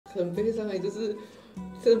很悲伤的就是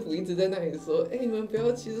政府一直在那里说，你们不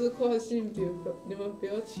要歧视跨性别，你们不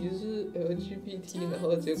要歧视 LGBT， 然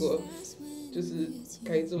后结果就是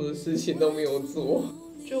该做的事情都没有做。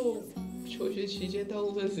就求学期间大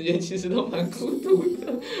部分时间其实都蛮孤独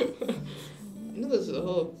的。那个时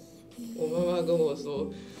候我妈妈跟我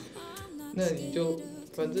说，那你就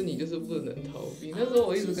反正你就是不能逃避。那时候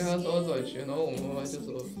我一直跟她说要转学，然后我妈妈就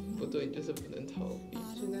说不对，你就是不能逃避。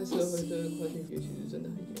现在社会对跨性别其实真的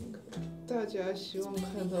很严格，大家希望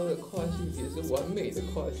看到的跨性别是完美的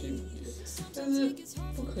跨性别，但是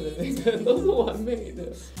不可能每个人都是完美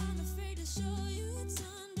的。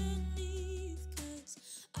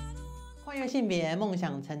跨越性别，梦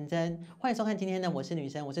想成真。欢迎收看今天的《我是女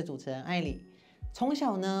生》，我是主持人艾莉。从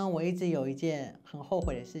小呢，我一直有一件很后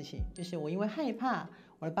悔的事情，就是我因为害怕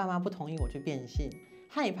我的爸妈不同意我去变性，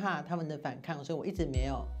害怕他们的反抗，所以我一直没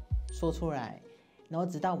有说出来。然后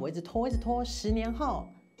直到我一直拖，10年后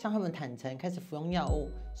向他们坦诚，开始服用药物，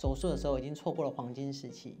手术的时候已经错过了黄金时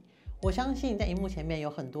期。我相信在荧幕前面有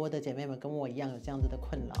很多的姐妹们跟我一样有这样子的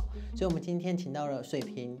困扰，所以我们今天请到了水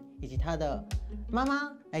瓶以及她的妈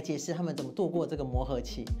妈来解释他们怎么度过这个磨合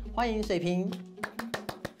期。欢迎水瓶。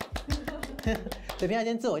水瓶要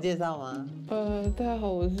先自我介绍吗？大家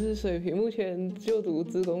好，我是水瓶，目前就读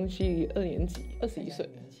资工系2年级，21岁。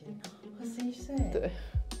21岁。对。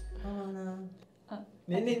妈妈呢？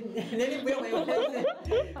年龄不用没关系。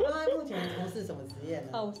妈妈目前从事什么职业呢？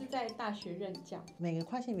我是在大学任教。每个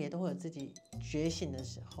跨性别都会有自己觉醒的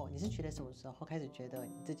时候，你是觉得什么时候开始觉得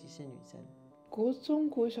你自己是女生？国中、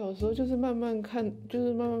国小的时候，就是慢慢看，就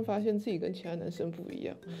是慢慢发现自己跟其他男生不一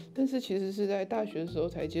样。但是其实是在大学的时候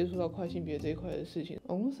才接触到跨性别这一块的事情。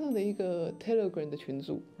网络上的一个 Telegram 的群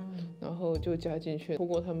组，然后就加进去，通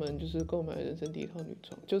过他们就是购买人生第一套女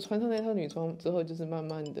装，就穿上那套女装之后，就是慢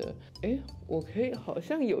慢的，我可以好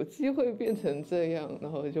像有机会变成这样，然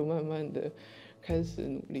后就慢慢的开始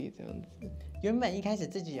努力这样子。原本一开始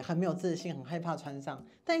自己很没有自信，很害怕穿上，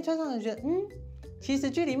但一穿上就觉得，其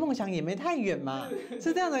实距离梦想也没太远嘛，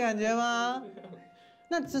是这样的感觉吗？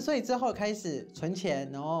那所以之后开始存钱，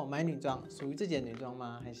然后买女装，属于自己的女装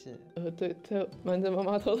吗？还是？对，他瞒着妈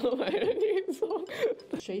妈偷偷买了女装。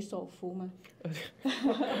水手服吗？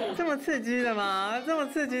这么刺激的吗？这么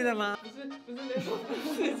刺激的吗？不是那种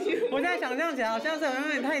刺激。我现在想象起来好像是有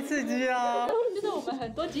点太刺激了。就是我们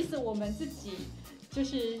很多，即使我们自己就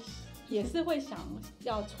是也是会想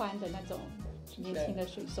要穿的那种。年轻的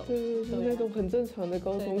水手，对，那种很正常的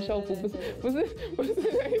高中校服，不是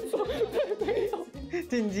那一种，没有。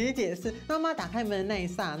紧急解释，妈妈打开门的那一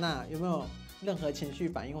刹那，有没有任何情绪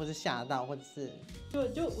反应，或是吓到，或者是？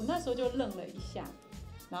就我那时候就愣了一下，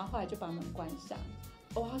然后后来就把门关上。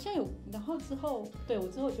我好像有，然后之后，对我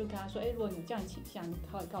之后就跟他说，如果你有这样倾向，你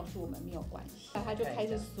可以告诉我们，没有关系。他就开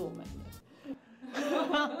始锁门了。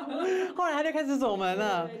后来他就开始锁门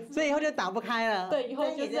了，所以以后就打不开了。对，以后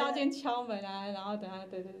就是要先敲门啊，然后等他，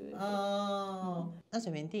对。那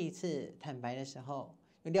水瓶第一次坦白的时候，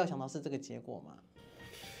有料想到是这个结果吗？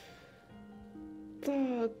大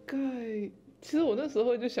概，其实我那时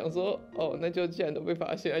候就想说，那就既然都被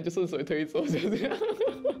发现，那就顺水推舟，就这样。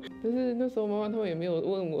但是那时候妈妈他们也没有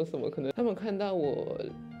问我什么，可能他们看到我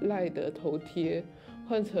赖的头贴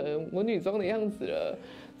换成我女装的样子了。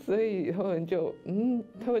所以他们就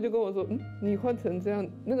跟我说，你换成这样，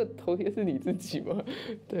那个头贴是你自己吗？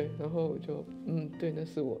对，然后我就对，那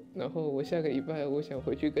是我。然后我下个礼拜我想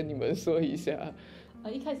回去跟你们说一下。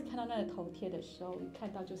一开始看到那个头贴的时候，一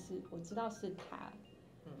看到就是我知道是他，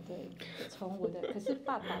对，从我的，可是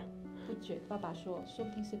爸爸不觉得，爸爸说不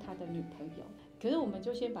定是他的女朋友。可是我们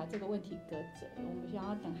就先把这个问题搁着，我们想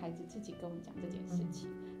要等孩子自己跟我们讲这件事情，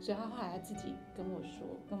所以他后来自己跟我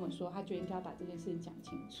说，他觉得应该要把这件事情讲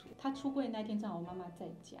清楚。他出柜那天正好我妈妈在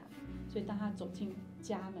家，所以当他走进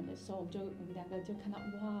家门的时候，我们两个就看到，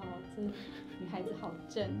哇，这女孩子好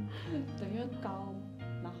正，对，又高，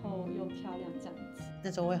然后又漂亮这样子。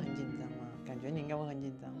那时候会很紧张吗？感觉你应该会很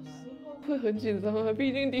紧张吧？会很紧张啊，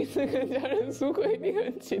毕竟第一次跟家人出轨，一定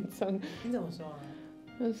很紧张。你怎么说啊？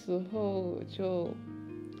那时候就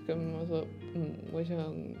跟妈妈说，我想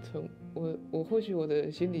我或许我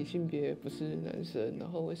的心理性别不是男生，然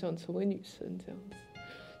后我想成为女生这样子，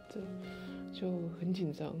对，就很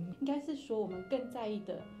紧张。应该是说我们更在意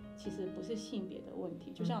的其实不是性别的问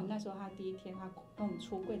题，就像我们那时候他第一天他跟我们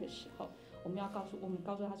出柜的时候，我们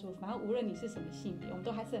告诉他说，反正无论你是什么性别，我们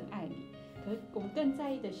都还是很爱你。可是我们更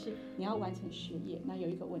在意的是你要完成学业，那有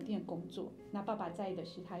一个稳定的工作。那爸爸在意的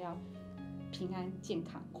是他要平安、健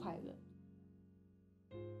康、快乐。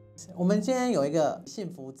我们今天有一个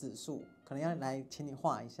幸福指数，可能要来请你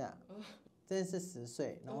画一下。真的是10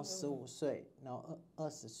岁，然后15岁，然后20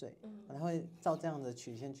岁，然后会照这样的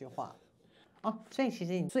曲线去画。哦，所以其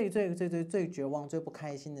实你最绝望、最不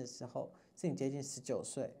开心的时候，是你接近19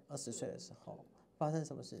岁、20岁的时候。发生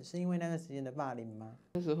什么事？是因为那段时间的霸凌吗？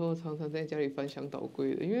那时候常常在家里翻箱倒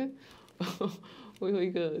柜的，因为我有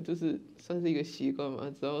一个就是算是一个习惯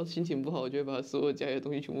嘛，只要心情不好，我就会把所有家里的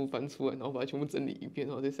东西全部翻出来，然后把它全部整理一遍，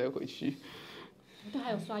然后再塞回去。对，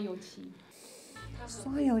还有刷油漆。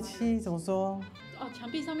刷油漆怎么说？哦，墙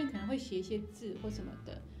壁上面可能会写一些字或什么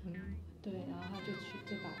的，对，然后他就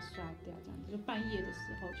把它刷掉，这样子，就半夜的时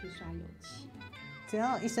候去刷油漆。只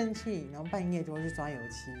要一生气，然后半夜就会去刷油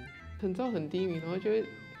漆。很燥很低迷，然后就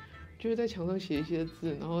会在墙上写一些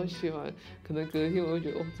字，然后写完，可能隔天我就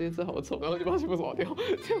觉得哦这些字好丑，然后就把它全部刷掉，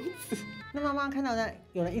这样子。那妈妈看到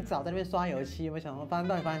有人一早在那边刷油漆，有没有想说到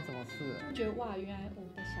底发生什么事了？我觉得哇，原来我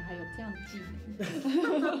的小孩有这样的技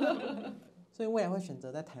能。所以未来会选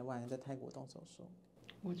择在台湾，在泰国动手术。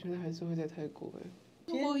我觉得还是会在泰国哎。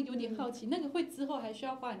我有点好奇，那个会之后还需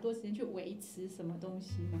要花很多时间去维持什么东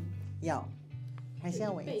西吗？要，还是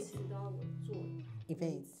要维持。一辈子都要做。一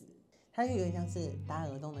辈子。它就有点像是打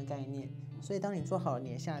耳洞的概念，所以当你做好了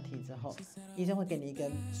你的下体之后，医生会给你一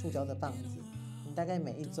根塑胶的棒子，你大概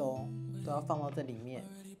每1周都要放到这里面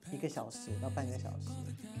1个小时到半个小时，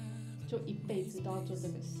就一辈子都要做这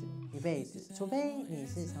个事。一辈子，除非你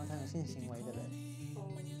是常常有性行为的人，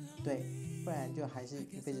对，不然就还是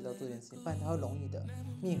一辈子都做这件事情，不然它会容易的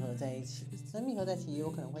密合在一起，那密合在一起也有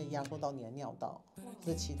可能会压缩到你的尿道，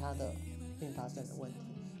或者其他的并发症的问题。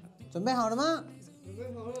准备好了吗？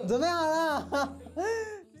准备好了。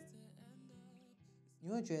你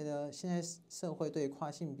会觉得现在社会对跨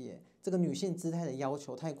性别这个女性姿态的要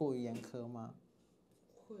求太过于严苛吗？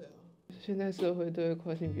会啊，现在社会对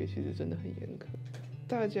跨性别其实真的很严苛，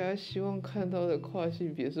大家希望看到的跨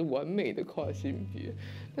性别是完美的跨性别，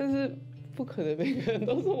但是不可能每个人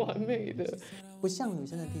都是完美的。不像女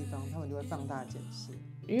生的地方，他们就会放大检视。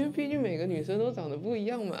因为毕竟每个女生都长得不一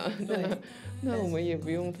样嘛，那我们也不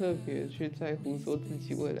用特别去在乎说自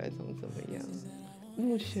己未来长怎么样。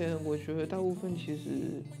目前我觉得大部分其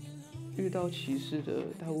实遇到歧视的，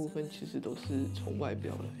大部分其实都是从外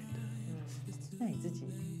表来的。那你自己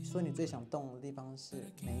说你最想动的地方是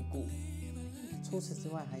眉骨，除此之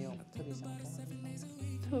外还有特别想动的地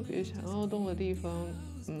方？特别想要动的地方，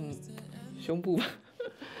胸部吧。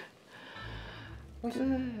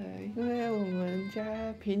对，因为我们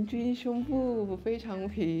家平均胸部非常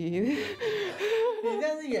平。你这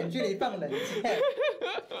样是远距离放冷箭。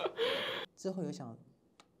之后有想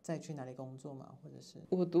再去哪里工作吗？或者是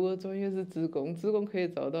我读的专业是资工，资工可以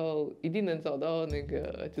一定能找到那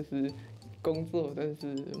个就是工作，但是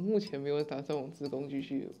目前没有打算往资工继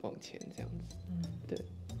续往前这样子。对。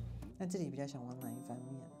那自己比较想往哪一方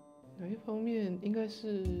面？哪一方面应该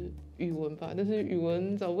是语文吧，但是语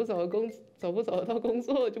文找不找得到工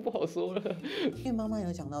作就不好说了。因为妈妈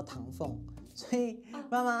有讲到唐凤，所以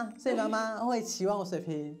妈妈会期望水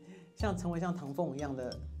瓶成为像唐凤一样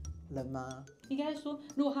的人吗？应该说，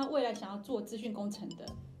如果他未来想要做资讯工程的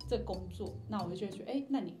这工作，那我就觉得，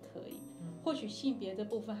那你可以。或许性别这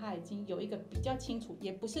部分他已经有一个比较清楚，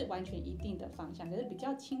也不是完全一定的方向，可是比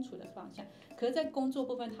较清楚的方向。可是，在工作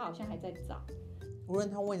部分，他好像还在找。无论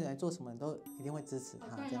他未来做什么，都一定会支持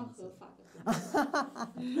他这样子。合法的。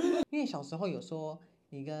因为小时候有说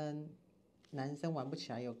你跟男生玩不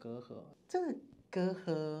起来有隔阂，这个隔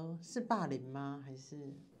阂是霸凌吗？还是？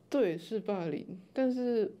对，是霸凌。但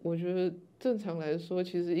是我觉得正常来说，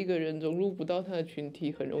其实一个人融入不到他的群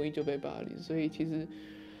体，很容易就被霸凌。所以其实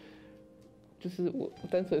就是我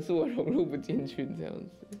单纯是我融入不进去这样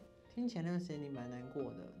子。听起来那段时间你蛮难过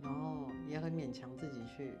的，然后也很勉强自己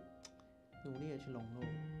去努力的去融入。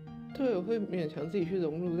对，我会勉强自己去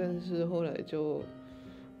融入，但是后来就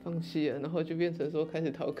放弃了，然后就变成说开始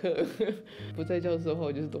逃课，不在教室的话，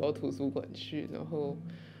我就是躲到图书馆去，然后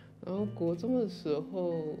国中的时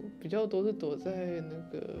候比较多是躲在那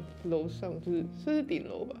个楼上，就是算是顶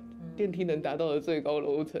楼吧，电梯能达到的最高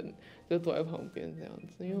楼层，就躲在旁边这样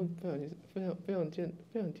子，因为不想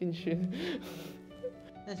进去。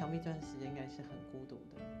那想必这段时间应该是很孤独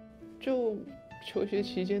的。就求学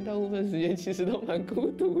期间，大部分时间其实都蛮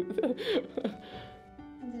孤独的。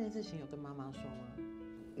那这件事情有跟妈妈说吗？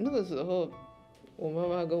那个时候，我妈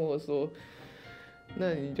妈跟我说：“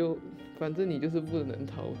那你就反正你就是不能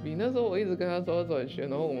逃避。”那时候我一直跟她说要转学，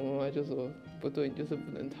然后我妈妈就说：“不对，你就是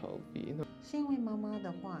不能逃避。”是因为妈妈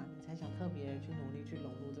的话，你才想特别去努力去融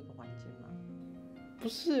入这个环境吗？不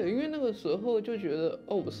是，因为那个时候就觉得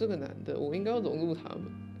哦，我是个男的，我应该要融入他们。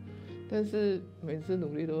但是每次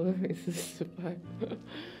努力都会每次失败，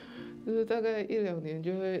就是大概1-2年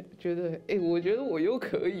就会觉得，我觉得我又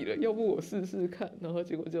可以了，要不我试试看，然后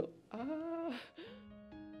结果就啊。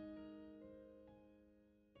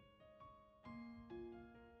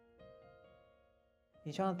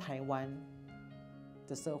你希望台湾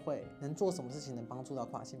的社会能做什么事情能帮助到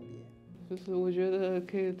跨性别？就是我觉得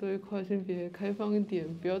可以对跨性别开放一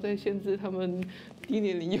点，不要再限制他们低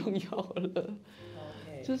年龄用药了。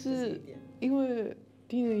就是因为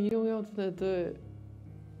低年龄用药真的对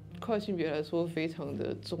跨性别来说非常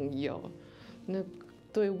的重要，那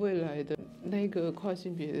对未来的那个跨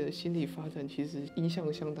性别的心理发展其实影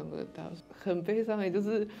响相当的大。很悲伤，也就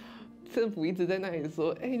是政府一直在那里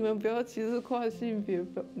说，你们不要歧视跨性别，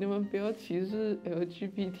你们不要歧视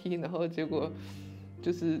LGBT， 然后结果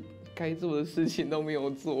就是该做的事情都没有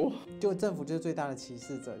做。就政府就是最大的歧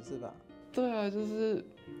视者，是吧？对啊，就是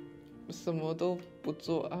什么都不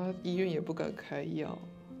做啊，医院也不敢开药。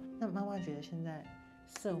那妈妈觉得现在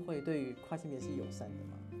社会对于跨性别是友善的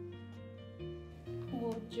吗？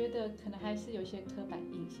我觉得可能还是有些刻板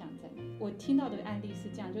印象在那。我听到的案例是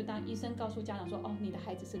这样，就当医生告诉家长说，哦，你的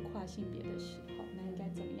孩子是跨性别的时候，那应该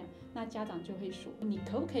怎么样？那家长就会说，你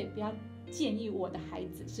可不可以不要建议我的孩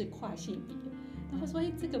子是跨性别？然后说，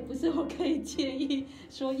这个不是我可以建议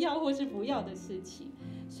说要或是不要的事情。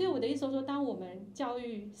所以我的意思说，当我们教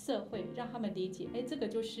育社会，让他们理解，这个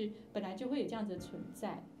就是本来就会有这样子的存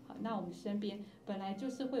在。好，那我们身边本来就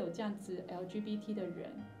是会有这样子 LGBT 的人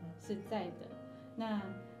是在的。那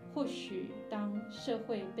或许当社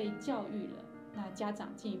会被教育了，那家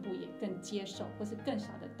长进一步也更接受，或是更少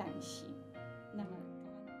的担心。那么，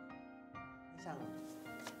你想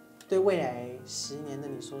对未来10年的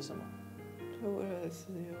你说什么？对未来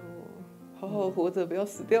10年，我好好活着，不要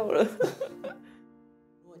死掉了。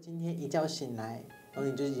如果今天一觉醒来，然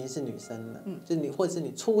后你就已经是女生了，就你或者是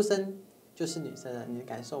你出生就是女生了，你的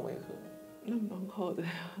感受为何？那蛮好的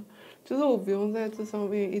呀，就是我不用在这上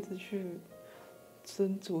面一直去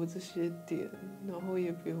斟酌这些点，然后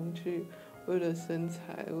也不用去为了身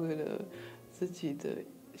材、为了自己的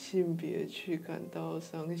性别去感到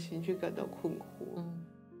伤心、去感到困惑。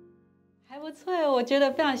还不错，我觉得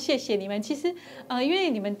非常谢谢你们。其实，因为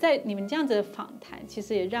你们这样子的访谈，其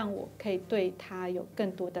实也让我可以对他有更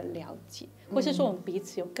多的了解，或是说我们彼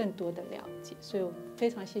此有更多的了解，所以我非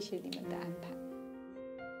常谢谢你们的安排。